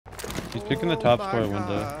He's picking the top square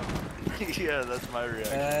window. Yeah, that's my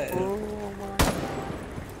reaction.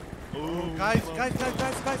 Oh, guys!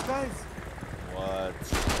 What?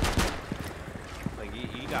 Like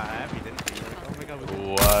he got happy, didn't he? Like, oh my god,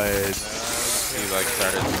 what? He like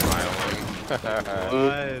started smiling.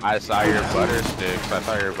 I saw your butter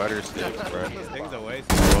sticks. Bro. these things away.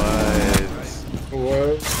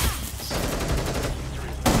 What?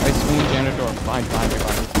 I swing janitor. Fine.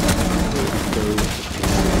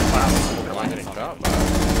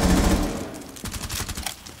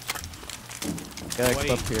 Get X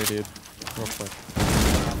up here, dude. Real quick.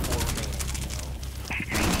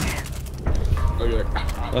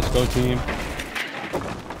 Let's go, team.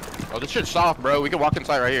 Oh, this shit's soft, bro. We can walk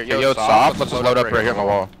inside right here. Yo, it's soft. Let's just load up right here on the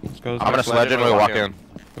wall. Let's go. I'm gonna sledge in. We'll walk in.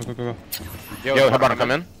 Go. Yo, how about I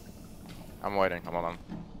come in? I'm waiting. Hold on.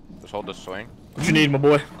 Just hold this swing. What you need, my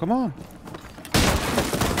boy? Come on.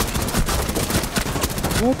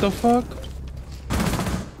 What the fuck?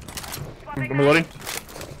 I'm reloading.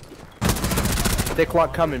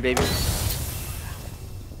 𝗥𝗦𝗢𝗡𝗦𝗢𝗧𝗜𝗢 coming, baby.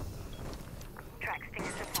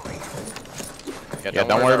 Yeah,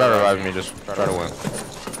 don't worry about reviving me. Just try to win.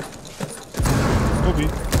 Kobe.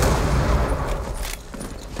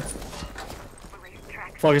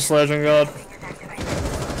 Fucking sledge on God.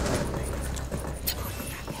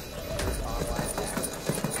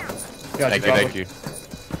 Thank you.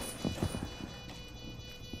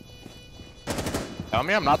 Tell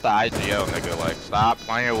me I'm not the IGO, nigga. Like, stop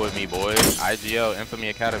playing with me, boys. IGO, Infamy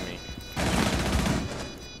Academy.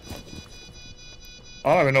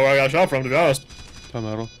 I don't even know where I got shot from, to be honest. Top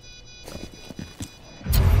metal.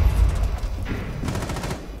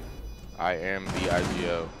 I am the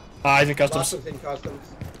IGO. He's in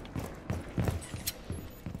customs.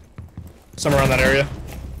 Somewhere around that area.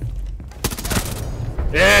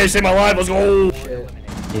 Yeah, you saved my life. Let's go.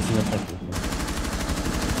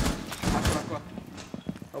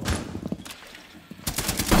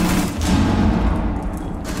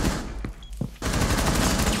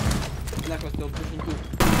 Black was still pushing too.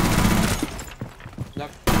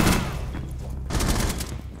 Black.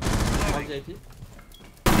 One JT.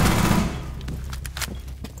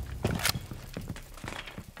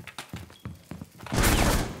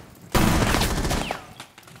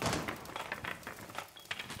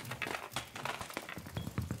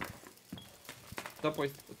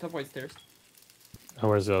 Top white stairs. Oh,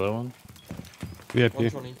 where's the other one? VIP.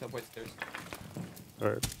 One's running top white stairs.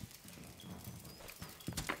 Alright.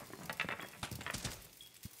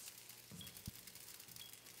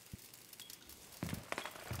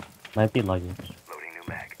 Might be laggy. Loading new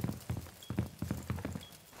mag.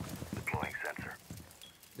 Deploying sensor.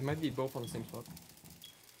 They might be both on the same spot.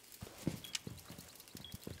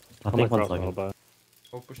 I think one's laggy.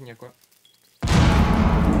 Both pushing 𝗥𝗦𝗢𝗡𝗦𝗢𝗡.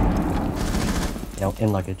 Yeah,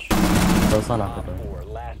 in luggage. Those on after that.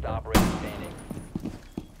 Last operator standing.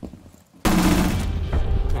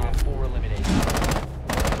 Top 4 eliminated.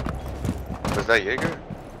 Was that Jaeger?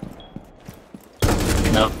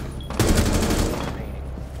 No.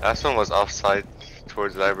 Last one was offside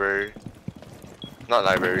towards library. Not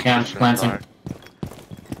library. Yeah, kitchen, planting. bar.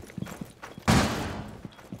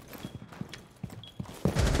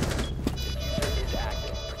 Is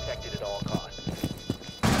active. Protected at all costs.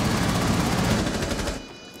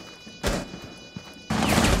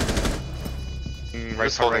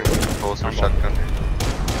 Just holding close for shotgun.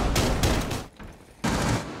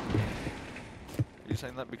 You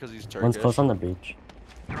saying that because he's Turkish? One's close on the beach.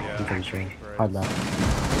 Yeah. I'm pretty sure. Hard left.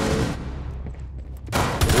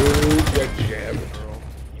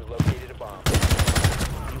 You located a bomb.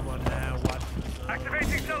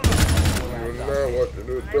 Activating zone. What to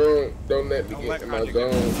do? Don't let me get in my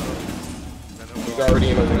zone. He's already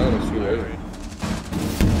in the zone. It's too late.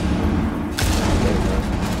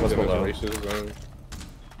 What's He's in below? his racist zone.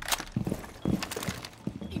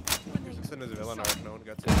 He's in his villain arc, no one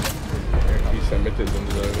got to. He's Semitism in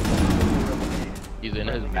the zone. He's in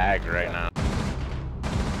his bag right now.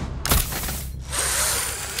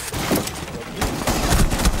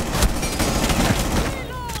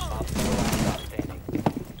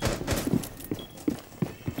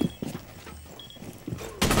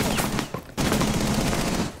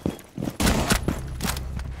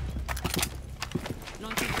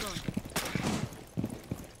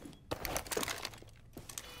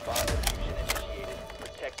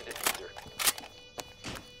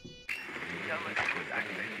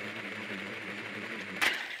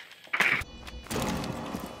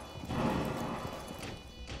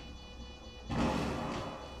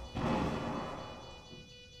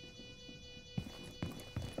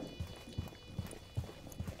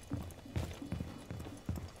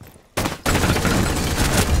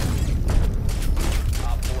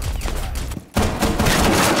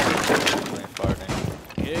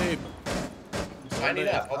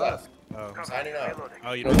 signing up. Hold up. Oh. I'm signing up.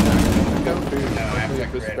 Oh, you don't.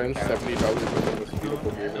 To spend $70 with the most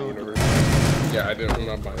beautiful game in the universe. Yeah, I didn't. I'm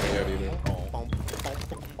not buying it yet either.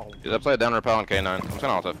 He's upside down rappel on K9. I'm sending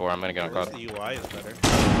alt at 4. I'm gonna get on cut. The UI is better.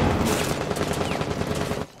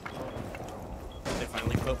 They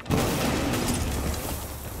finally put.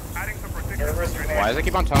 Why does it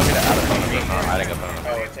keep on telling me to add a phone number? No, I'm adding a phone number.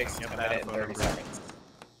 Oh, it takes a minute and 30 seconds.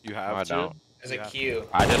 You No, have I to? don't. There's a queue.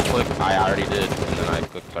 I just clicked. I already did, and then I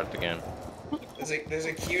clicked start the game. There's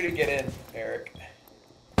a queue to get in, Eric.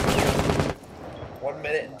 1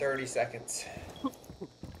 minute and 30 seconds.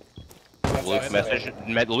 Luke messaged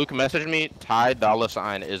me.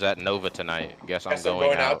 𝗥𝗘𝗦𝗢𝗧𝗜𝗢 is at Nova tonight. Guess I'm Guess I'm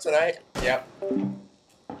going out. tonight? Yep.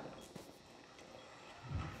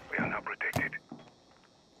 We are now protected.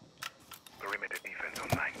 Perimeter defense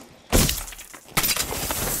online.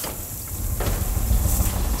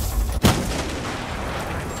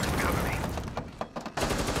 Cover me.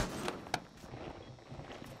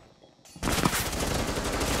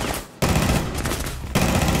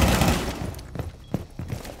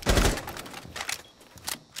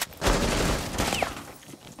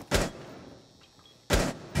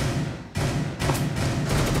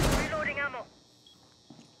 Reloading ammo.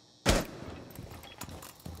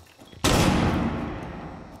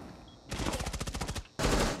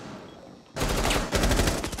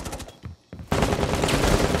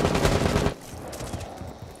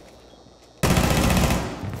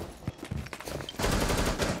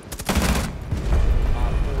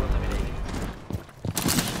 Op 4 eliminated.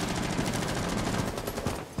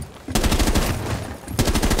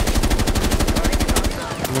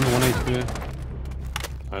 One HP.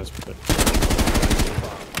 Nice pick.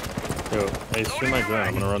 Yo, hey, shoot my gun.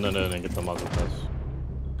 I'm gonna run it in and get the muzzle press.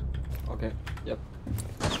 Okay, yep.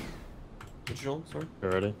 Which zone, sorry? You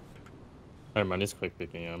ready? Alright, man, he's quick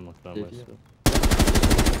picking. Yeah, I'm looking at my Yeah. stuff.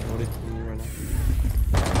 What is me right now?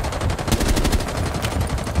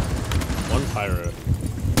 One pirate.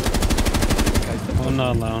 One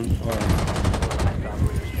lounge. Last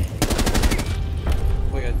operator standing.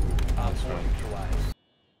 Look at Op 4 neutralized.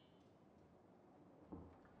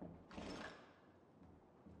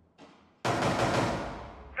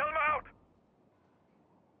 Tell them out.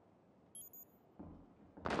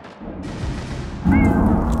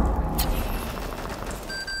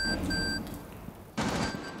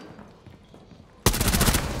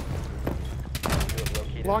 You have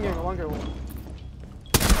located Long a angle, bomb. long angle.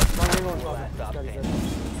 Long angle as well. Last stop Got it, standing.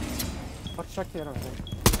 Let's check the other one.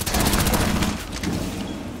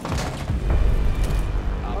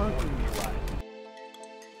 Op 4 neutralized.